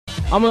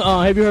I'm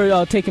gonna, have you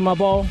heard Taking My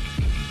Ball?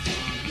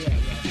 Yeah.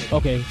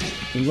 Okay.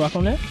 Can you rock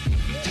on that?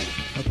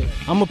 Okay.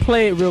 I'm gonna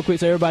play it real quick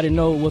so everybody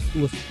know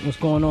what's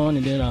going on,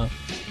 and then I'm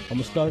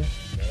gonna start.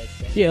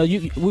 Yeah,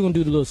 we're gonna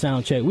do the little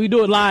sound check. We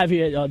do it live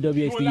here at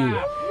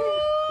WXDU.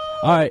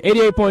 All right,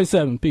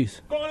 88.7.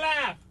 Peace. Going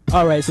live.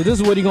 All right, so this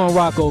is what he's gonna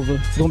rock over.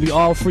 It's gonna be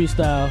all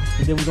freestyle,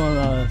 and then we're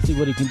gonna see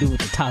what he can do with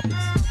the topics.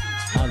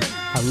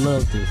 I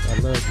love this.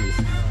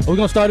 We're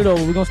gonna start it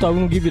over. We're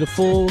gonna give you the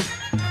full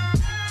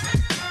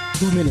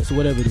 2 minutes or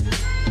whatever it is.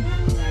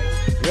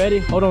 Ready?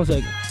 Hold on a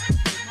second.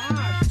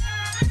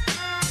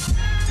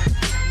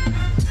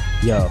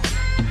 Yo,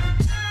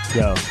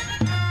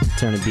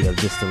 turn the beat up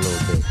just a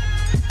little bit.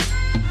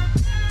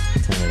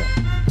 Turn it up.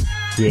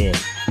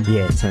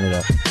 Yeah, turn it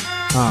up.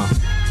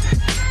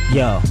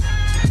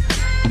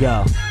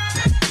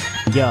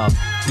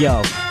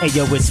 Hey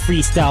yo, it's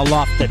freestyle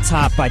off the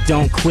top, I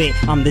don't quit,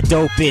 I'm the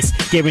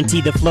dopest,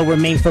 guarantee the flow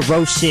remain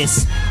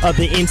ferocious.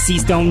 Other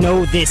MCs don't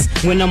know this,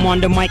 when I'm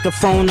on the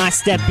microphone I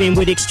step in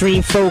with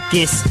extreme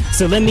focus.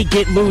 So let me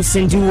get loose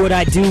and do what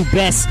I do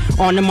best.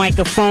 On the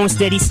microphone,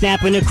 steady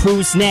snapping a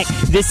crew's neck.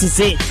 This is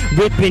it,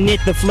 ripping it,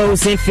 the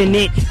flow's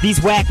infinite.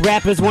 These whack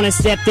rappers wanna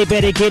step, they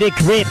better get a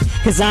grip,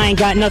 cause I ain't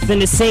got nothing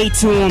to say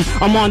to them.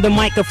 I'm on the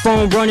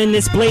microphone running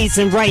this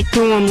blazing right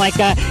through them like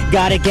I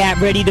got a gat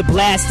ready to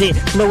blast it.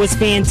 Flow is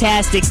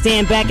fantastic,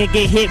 stand back and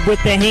get hit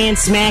with the hand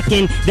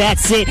smacking.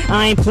 That's it,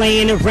 I ain't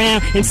playing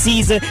around.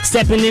 MCs are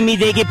stepping in me,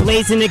 they get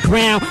blazing the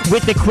ground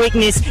with the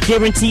quickness.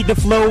 Guaranteed the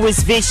flow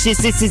is vicious.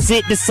 This is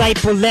it,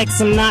 Disciple X,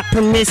 I'm not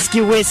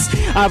promiscuous.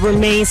 I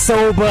remain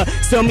sober.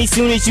 Tell me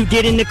soon as you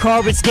get in the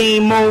car, it's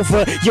game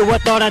over. Yo, I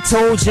thought I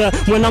told ya.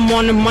 When I'm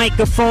on the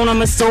microphone,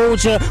 I'm a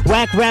soldier.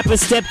 Whack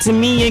rappers step to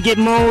me and get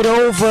mowed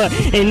over.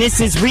 And this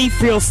is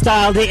refill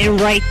style, didn't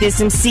write this.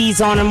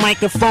 MCs on the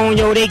microphone,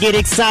 yo, they get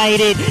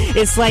excited.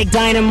 It's like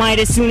dynamite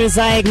as soon as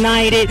I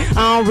ignite it.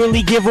 I don't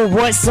really give a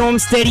what, so I'm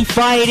steady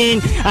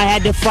fighting. I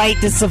had to fight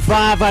to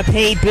survive, I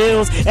paid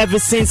bills. Ever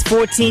since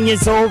 14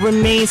 years old,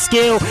 remain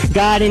skilled.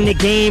 Got in the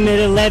game at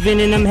 11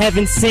 and I'm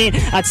heaven sent.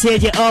 I tear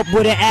you up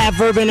with an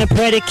adverb and a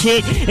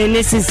predicate. And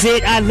this is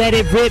it, I let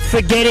it rip,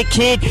 forget it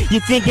kid. You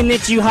thinking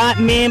that you hot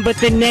man, but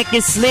the neck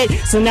is slit.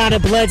 So now the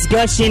blood's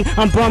gushing,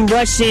 I'm bum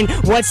rushing.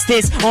 What's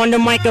this? On the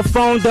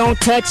microphone, don't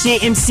touch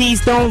it.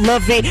 MCs don't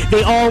love it,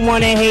 they all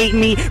wanna hate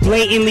me.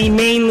 Blatantly,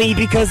 mainly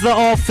because they're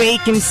all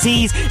fake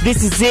MCs.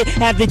 This is it,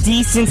 have the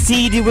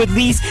decency to at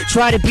least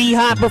try to be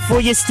hot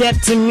before you step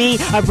to me.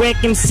 I wreck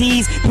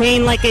MCs,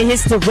 pain like a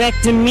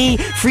hysterectomy.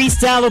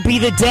 Freestyle will be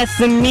the death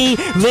of me,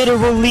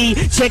 literally.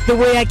 Check the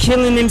way I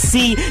kill an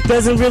MC,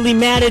 doesn't really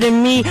matter to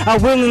me. I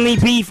willingly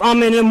beef,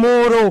 I'm an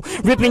immortal,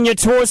 ripping your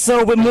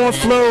torso with more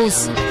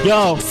flows.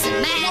 Yo,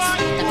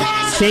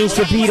 change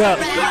the beat up.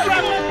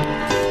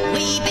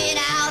 We've been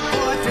out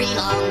for 3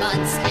 long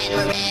months and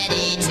we're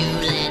ready to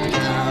let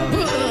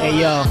go. Hey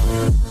yo,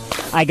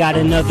 I got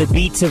another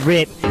beat to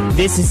rip.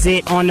 This is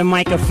it, on the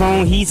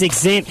microphone, he's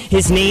exempt.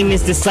 His name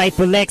is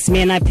Disciple X,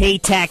 man, I pay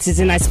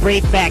taxes and I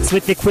spray facts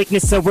with the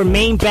quickness, so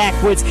remain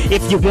backwards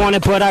if you want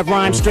it, but I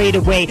rhyme straight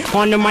away.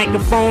 On the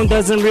microphone,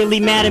 doesn't really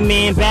matter,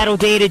 man, battle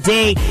day to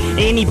day.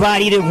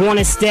 Anybody that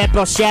wanna step,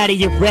 I'll shatter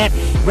your rep.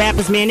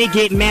 Rappers, man, they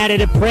get mad at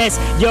the press.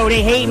 Yo,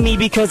 they hate me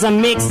because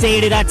I'm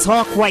mixtated, I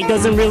talk right,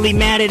 doesn't really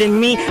matter to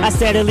me. I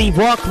steadily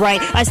walk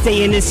right, I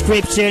stay in the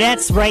scripture,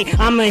 that's right.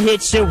 I'ma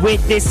hit you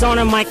with this, on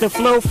the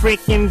microphone,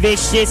 freaking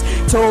vicious.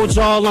 Told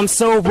y'all I'm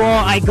so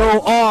raw, I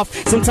go off.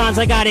 Sometimes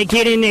I gotta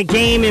get in the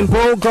game and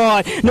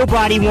bogart.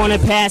 Nobody wanna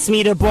pass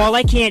me the ball,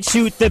 I can't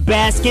shoot the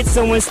basket,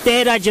 so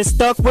instead I just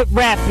stuck with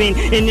rapping.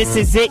 And this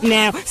is it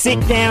now,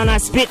 sit down, I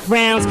spit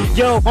rounds.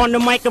 Yo, on the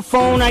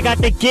microphone, I got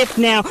the gift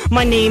now.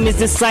 My name is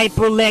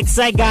Disciple X,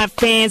 I got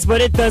fans, but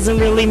it doesn't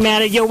really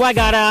matter. Yo, I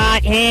got a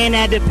hot hand,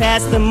 had to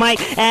pass the mic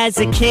as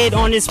a kid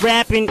on this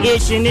rapping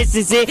ish. And this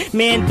is it,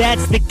 man,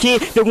 that's the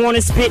kid that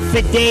wanna spit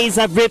for days.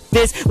 I rip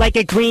this like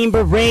a green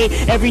beret.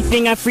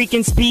 Everything I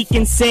freaking speak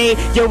and say,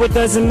 yo, it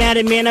doesn't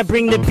matter, man, I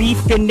bring the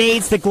beef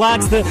grenades, the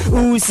Glocks, the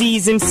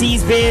Uzis.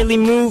 MCs barely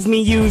move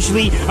me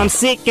usually, I'm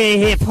sick of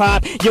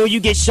hip-hop. Yo, you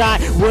get shot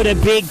with a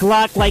big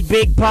Glock like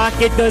Big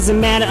Pocket, doesn't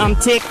matter, I'm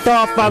ticked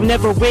off, I'll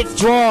never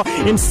withdraw.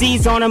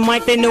 MCs on a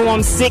mic, they know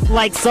I'm sick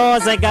like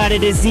SARS. I got a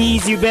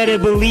disease, you better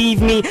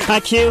believe me, I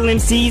kill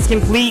MCs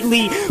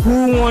completely.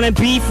 Who wanna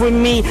beef with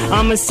me?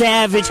 I'm a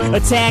savage,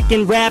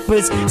 attacking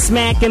rappers,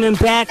 smacking them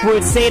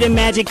backwards. Say the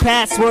magic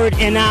password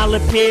and I'll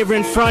appear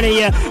in front of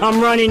you.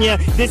 I'm running you,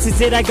 this is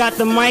it, I got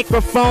the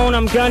microphone,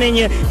 I'm gunning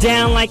you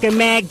down like a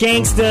mad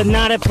gangster,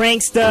 not a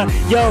prankster.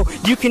 Yo,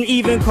 you can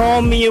even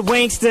call me a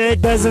wankster,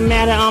 it doesn't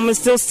matter, I'ma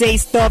still say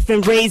stuff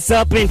and raise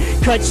up and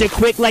cut you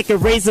quick like a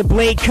razor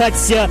blade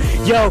cuts ya.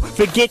 Yo,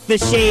 forget the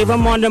shave,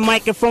 I'm on the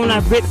microphone, I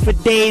rip for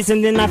days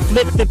and then I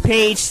flip the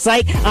page.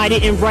 Psych, I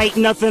didn't write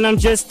nothing, I'm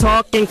just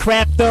talking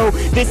crap though.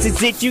 This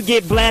is it, you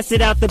get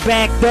blasted out the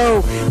back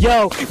though.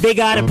 Yo, they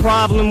got a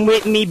problem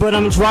with me, but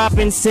I'm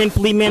dropping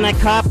simply, man, I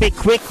cop it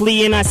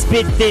quickly and I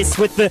spit this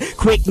with the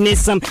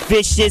quickness. I'm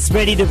vicious,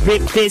 ready to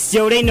rip this.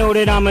 Yo, they know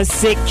that I'm a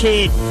sick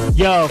kid.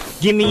 Yo,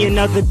 give me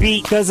another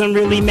beat, doesn't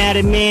really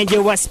matter, man.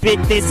 Yo, I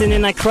spit this and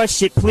then I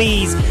crush it,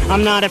 please.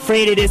 I'm not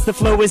afraid of this, the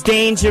flow is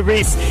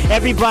dangerous.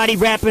 Everybody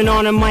rapping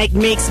on a mic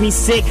makes me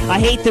sick. I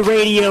hate the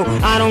radio,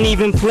 I don't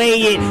even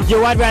play it.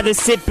 Yo, I'd rather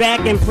sit back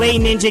and play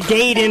Ninja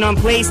Gaiden on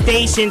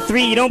PlayStation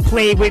 3. Don't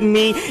play with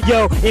me.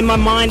 Yo, in my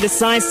mind the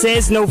sign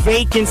says no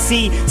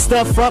vacancy.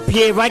 Stuff up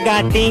here, I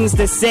got things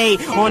to say.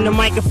 On the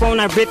microphone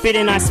I rip it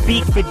and I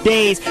speak for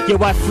days. Yo,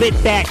 I flip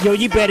back, yo,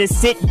 you better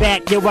sit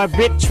back. Yo, I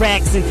rip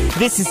tracks and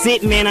this is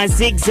it, man. I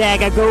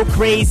zigzag, I go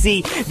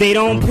crazy. They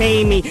don't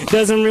pay me,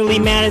 doesn't really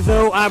matter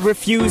though. I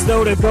refuse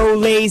though to go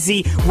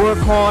lazy. Work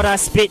hard, I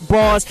spit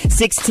bars.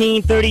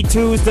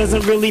 1632s,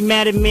 doesn't really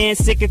matter, man.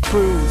 Sick of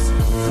cruise.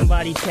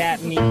 Somebody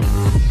tap me.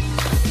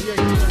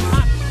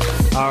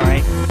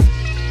 Alright.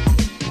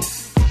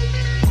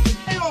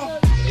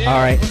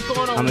 Alright,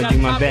 I'm gonna do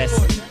my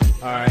best.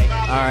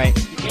 Alright.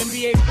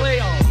 NBA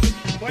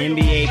playoffs.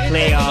 NBA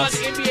playoffs.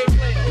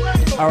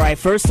 Alright,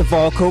 first of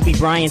all, Kobe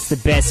Bryant's the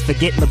best.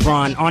 Forget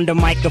LeBron. On the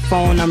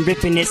microphone, I'm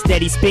ripping it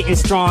steady, spitting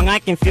strong. I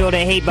can feel the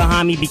hate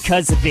behind me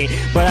because of it.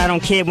 But I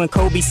don't care when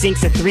Kobe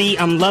sinks a 3,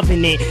 I'm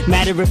loving it.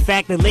 Matter of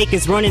fact, the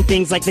Lakers running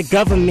things like the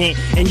government.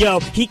 And yo,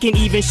 he can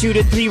even shoot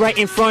a 3 right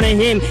in front of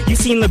him. You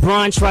seen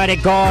LeBron try to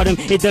guard him.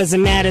 It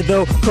doesn't matter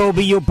though,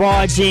 Kobe, you'll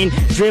barge in.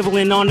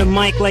 Dribbling on the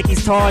mic like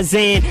he's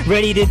Tarzan.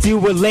 Ready to do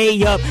a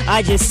layup,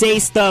 I just say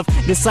stuff.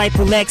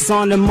 Disciple X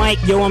on the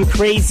mic, yo, I'm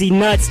crazy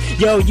nuts.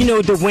 Yo, you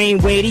know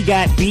Dwayne Wade, he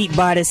got beat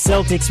by the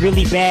Celtics,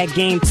 really bad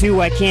game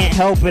too. I can't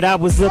help it, I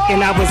was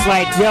looking, I was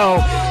like, yo,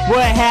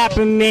 what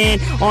happened, man?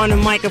 On the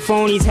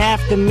microphone, he's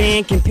half the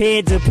man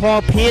compared to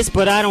Paul Pierce,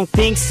 but I don't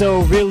think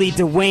so, really.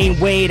 Dwayne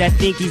Wade, I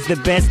think he's the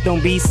best,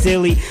 don't be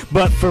silly.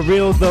 But for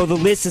real though, the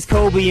list is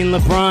Kobe and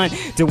LeBron.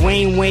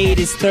 Dwayne Wade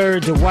is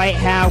third, Dwight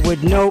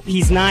Howard, nope,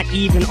 he's not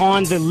even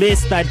on the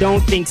list, I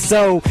don't think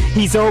so.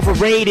 He's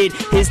overrated,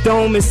 his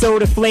dome is so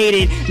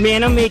deflated.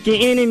 Man, I'm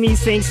making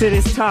enemies thanks to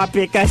this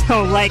topic. I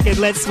don't like it,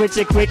 let's switch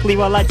it quickly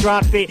while I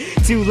drop it.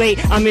 Too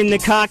late, I'm in the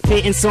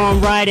cockpit and so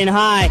I'm riding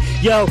high.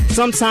 Yo,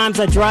 sometimes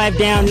I drive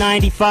down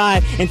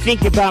 95 and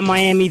think about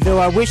Miami though.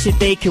 I wish that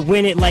they could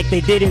win it like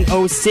they did in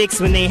 06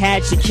 when they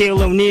had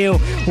Shaquille O'Neal.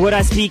 What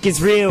I speak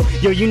is real,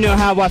 yo, you know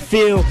how I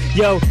feel.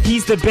 Yo,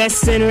 he's the best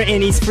center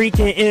and he's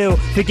freaking ill.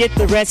 Forget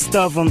the rest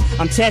of them,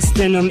 I'm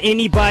testing them.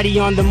 Anybody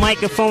on the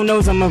microphone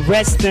knows I'm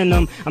arresting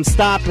them. I'm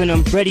stopping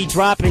them, ready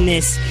dropping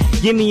this.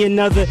 Give me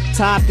another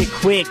topic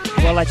quick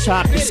while I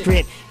chop the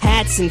script.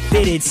 Hats and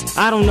fitteds,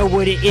 I don't know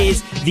what it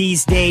is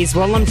these days.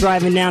 While I'm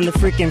driving down the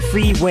freaking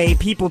freeway,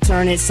 people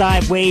turn it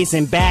sideways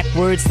and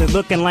backwards. They're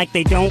looking like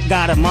they don't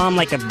got a mom,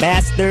 like a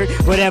bastard.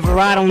 Whatever,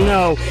 I don't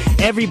know.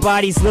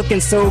 Everybody's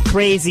looking so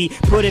crazy,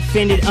 put a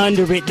fended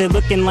under it. They're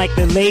looking like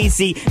they're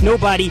lazy.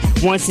 Nobody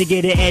wants to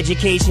get an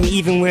education,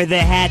 even wear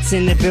their hats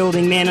in the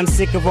building. Man, I'm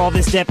sick of all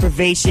this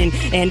deprivation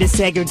and the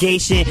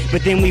segregation.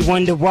 But then we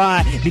wonder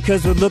why,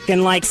 because we're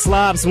looking like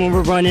slobs when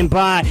we're running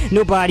by.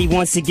 Nobody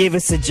wants to give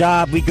us a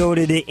job. We go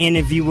to the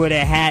interview with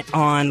a hat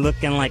on,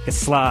 looking like a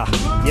slob.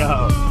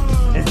 Yo.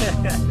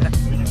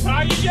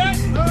 Tired yet?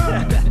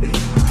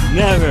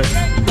 Never.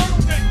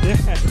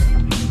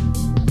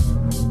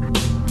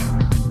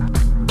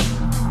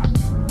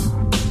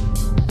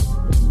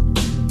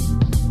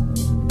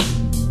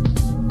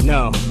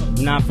 No,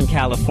 I'm not from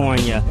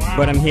California,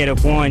 but I'm here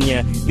to warn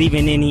ya,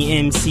 leaving any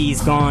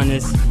MCs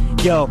goners.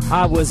 Yo,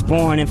 I was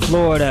born in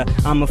Florida,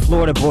 I'm a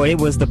Florida boy, it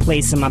was the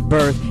place of my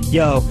birth.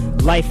 Yo,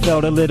 life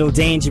felt a little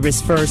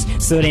dangerous first,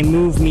 so they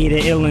moved me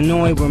to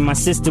Illinois where my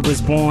sister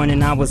was born,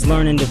 and I was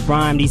learning to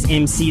rhyme. These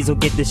MCs will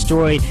get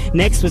destroyed.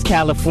 Next was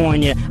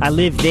California, I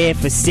lived there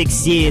for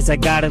 6 years. I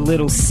got a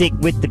little sick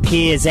with the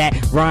peers at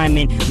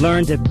rhyming,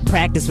 learned to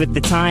practice with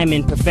the time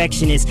and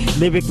perfectionist.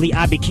 Lyrically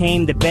I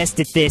became the best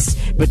at this,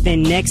 but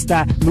then next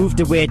I moved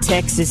to where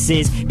Texas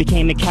is,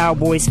 became a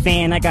Cowboys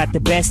fan. I got the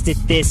best at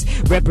this,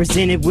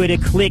 represented with a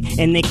clique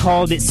and they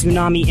called it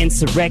Tsunami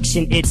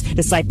Insurrection. It's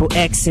Disciple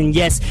X, and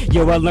yes,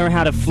 yo, I learned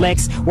how to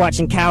flex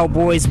watching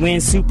Cowboys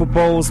win Super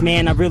Bowls.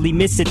 Man, I really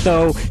miss it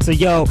though. So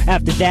yo,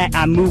 after that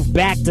I moved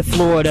back to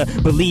Florida.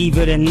 Believe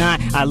it or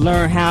not, I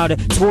learned how to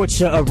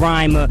torture a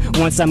rhymer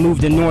once I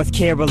moved to North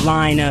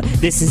Carolina.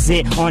 This is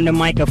it, on the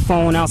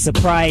microphone I'll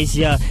surprise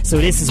ya. So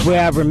this is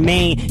where I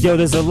remain. Yo,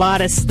 there's a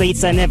lot of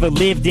states I never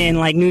lived in,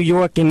 like New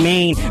York and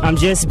Maine. I'm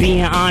just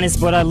being honest,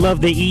 but I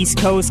love the East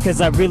Coast, cause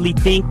I really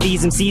think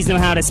these MCs know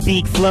how to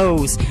speak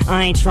flows.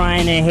 I ain't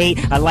trying to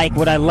hate, I like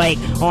what I like.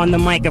 On the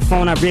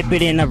microphone I rip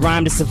it and I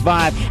rhyme to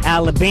survive.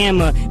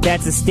 Alabama,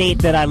 that's a state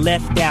that I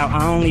left out.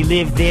 I only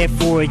lived there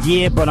for a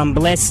year, but I'm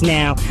blessed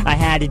now. I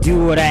had to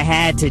do what I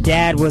had to.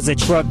 Dad was a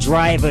truck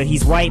driver.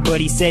 He's white, but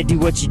he said do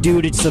what you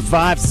do to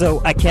survive.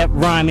 So I kept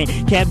rhyming,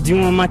 kept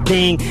doing my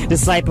thing.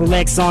 Disciple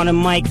X on the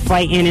mic,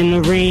 fighting in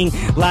the ring.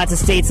 Lots of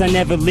states I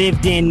never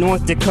lived in.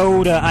 North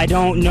Dakota, I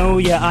don't know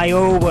ya.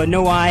 Iowa,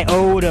 no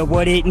iota.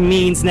 What it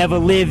means, never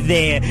lived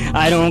there.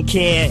 I don't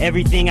care.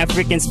 Everything I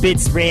freaking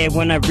spit's rare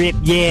when I rip,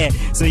 yeah.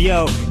 So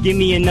yo, give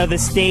me another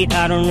state state,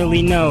 I don't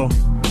really know.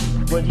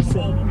 What'd you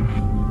say?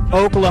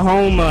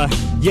 Oklahoma.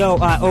 Yo,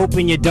 I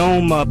open your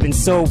dome up, and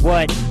so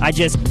what? I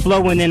just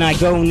flow and then I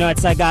go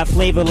nuts. I got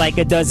flavor like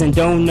a dozen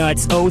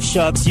donuts. Oh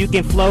shucks, you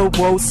can flow,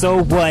 whoa,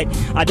 so what?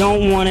 I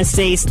don't wanna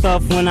say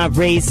stuff when I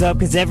raise up,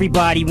 cause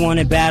everybody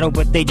wanna battle,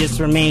 but they just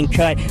remain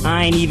cut.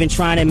 I ain't even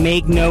trying to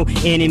make no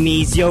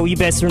enemies. Yo, you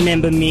best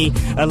remember me.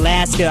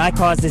 Alaska, I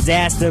cause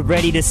disaster,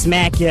 ready to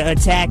smack ya,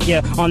 attack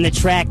ya. On the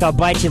track, I'll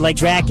bite you like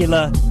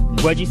Dracula.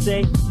 What'd you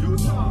say?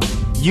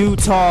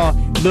 Utah,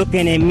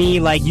 looking at me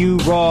like you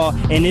raw,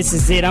 and this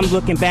is it. I'm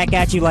looking back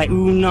at you like,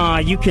 ooh nah,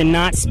 you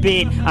cannot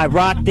spit. I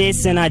rock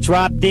this and I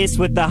drop this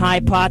with the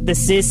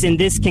hypothesis in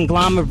this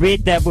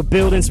conglomerate that we're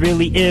building's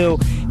really ill,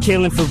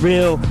 killing for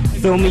real.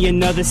 Throw me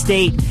another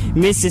state,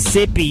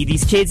 Mississippi.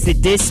 These kids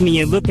that diss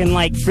me are looking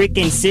like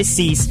freaking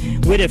sissies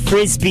with a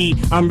frisbee.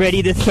 I'm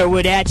ready to throw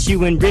it at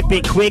you and rip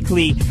it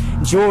quickly.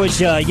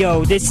 Georgia,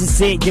 yo, this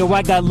is it. Yo,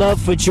 I got love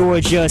for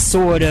Georgia,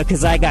 sorta,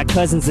 cause I got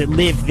cousins that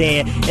live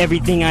there.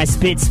 Everything I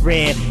spit's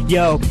rare,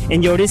 yo.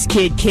 And yo, this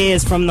kid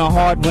cares from the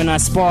heart when I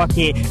spark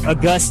it.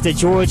 Augusta,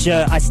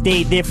 Georgia, I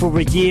stayed there for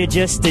a year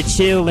just to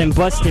chill and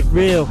bust it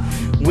real.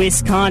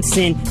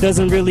 Wisconsin,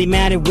 doesn't really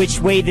matter which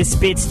way the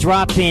spit's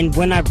dropping.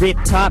 When I rip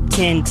top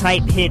 10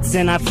 type hits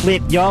and I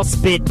flip, y'all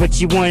spit, but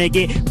you wanna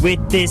get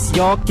with this,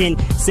 y'all can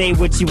say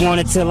what you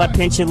want till I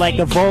pinch it like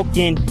a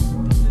Vulcan.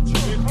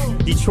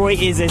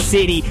 Detroit is a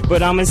city,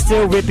 but I'ma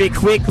still rip it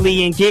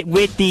quickly and get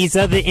with these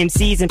other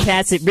MCs and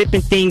pass it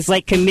ripping things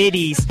like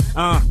committees.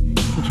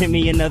 Give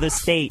me another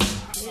state.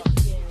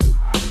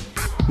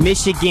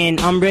 Michigan,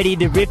 I'm ready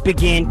to rip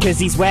again, cause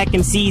these whack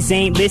MCs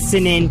ain't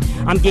listening.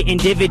 I'm getting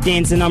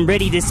dividends and I'm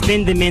ready to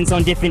spend them ends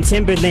on different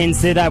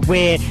Timberlands that I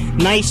wear.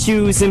 Nice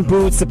shoes and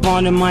boots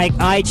upon the mic.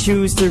 I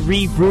choose to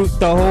reroute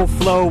the whole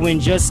flow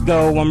and just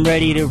go. I'm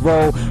ready to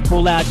roll.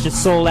 Pull out your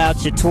soul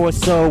out your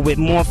torso with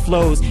more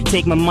flows.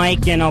 Take my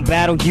mic and I'll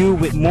battle you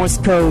with Morse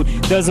code.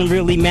 Doesn't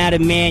really matter,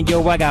 man.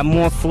 Yo, I got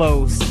more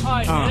flows.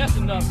 Alright, man, that's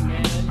enough,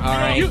 man.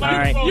 Alright. You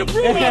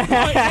ruined that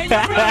point,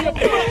 man.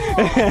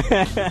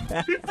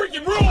 You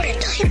freaking ruined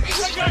it.